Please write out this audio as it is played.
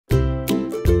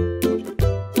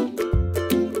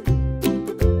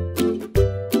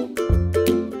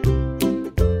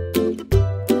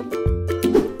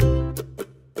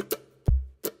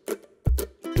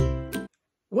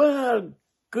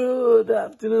Good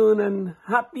afternoon and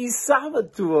happy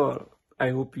Sabbath to all.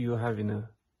 I hope you're having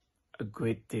a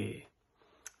great day,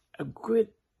 a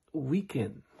great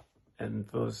weekend. And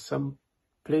for some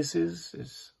places,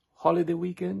 it's holiday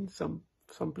weekend. Some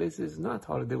places not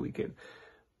holiday weekend.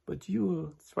 But you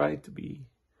will try to be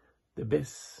the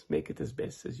best, make it as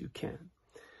best as you can.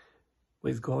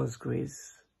 With God's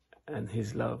grace and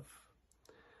His love,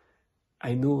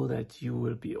 I know that you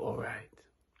will be all right.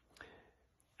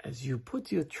 As you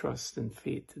put your trust and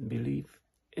faith and belief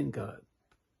in God,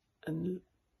 and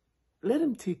let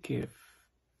Him take care of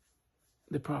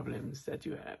the problems that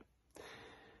you have.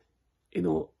 You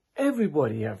know,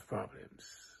 everybody have problems.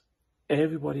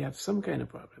 Everybody have some kind of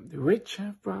problem. The rich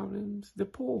have problems. The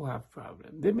poor have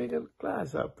problems. The middle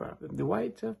class have problems. The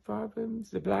whites have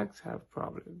problems. The blacks have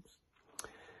problems.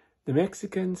 The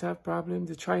Mexicans have problems.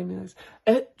 The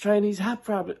Chinese have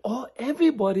problems.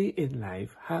 Everybody in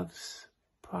life has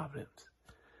problems.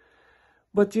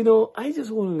 But you know, I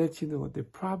just want to let you know the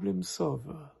problem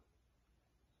solver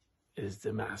is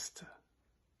the master.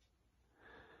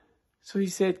 So He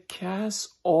said, cast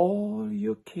all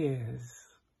your cares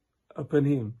upon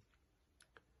Him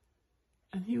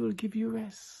and He will give you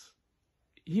rest.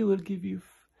 He will give you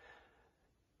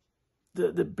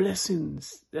the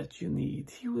blessings that you need.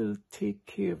 He will take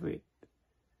care of it.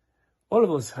 All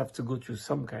of us have to go through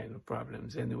some kind of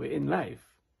problems anyway in life.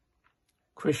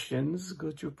 Christians go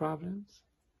through problems.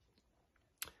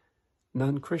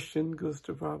 Non-Christian goes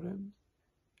through problems.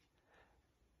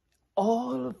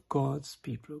 All of God's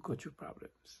people go through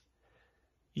problems.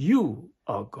 You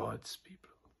are God's people.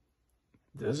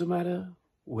 Doesn't matter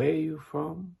where you're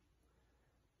from,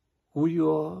 who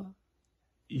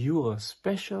you are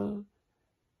special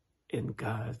in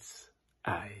God's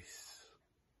eyes.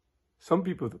 Some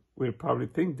people will probably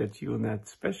think that you're not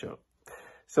special.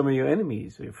 Some of your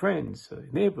enemies, or your friends, or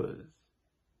your neighbors,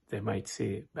 they might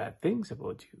say bad things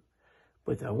about you.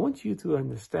 But I want you to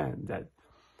understand that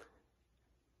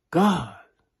God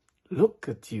look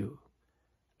at you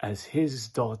as His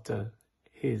daughter,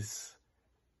 His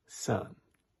son.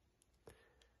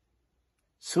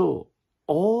 So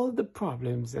all the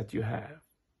problems that you have,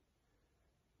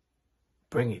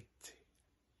 bring it.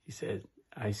 He said,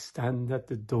 I stand at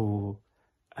the door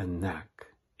and knock.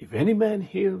 If any man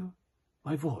hear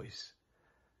my voice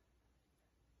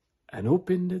and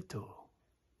open the door,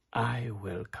 I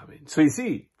will come in. So you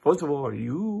see, first of all,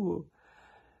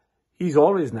 He's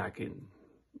always knocking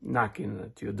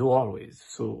at your door always.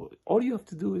 So all you have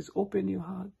to do is open your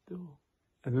heart door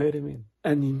and let Him in.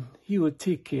 And He will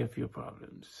take care of your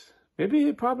problems. Maybe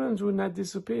your problems will not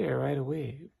disappear right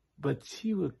away, but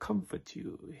He will comfort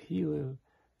you. He will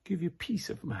give you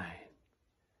peace of mind.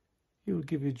 He will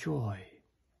give you joy.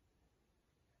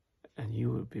 And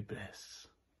you will be blessed.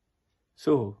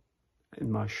 So, in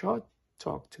my short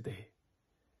talk today,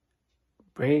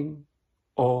 bring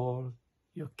all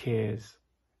your cares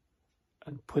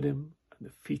and put them at the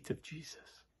feet of Jesus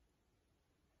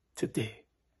today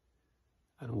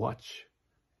and watch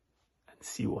and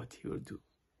see what He will do.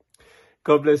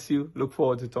 God bless you. Look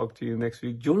forward to talk to you next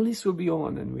week. Journalists will be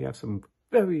on and we have some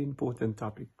very important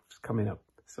topics coming up,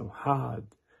 some hard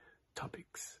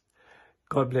topics.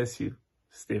 God bless you.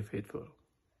 Stay faithful.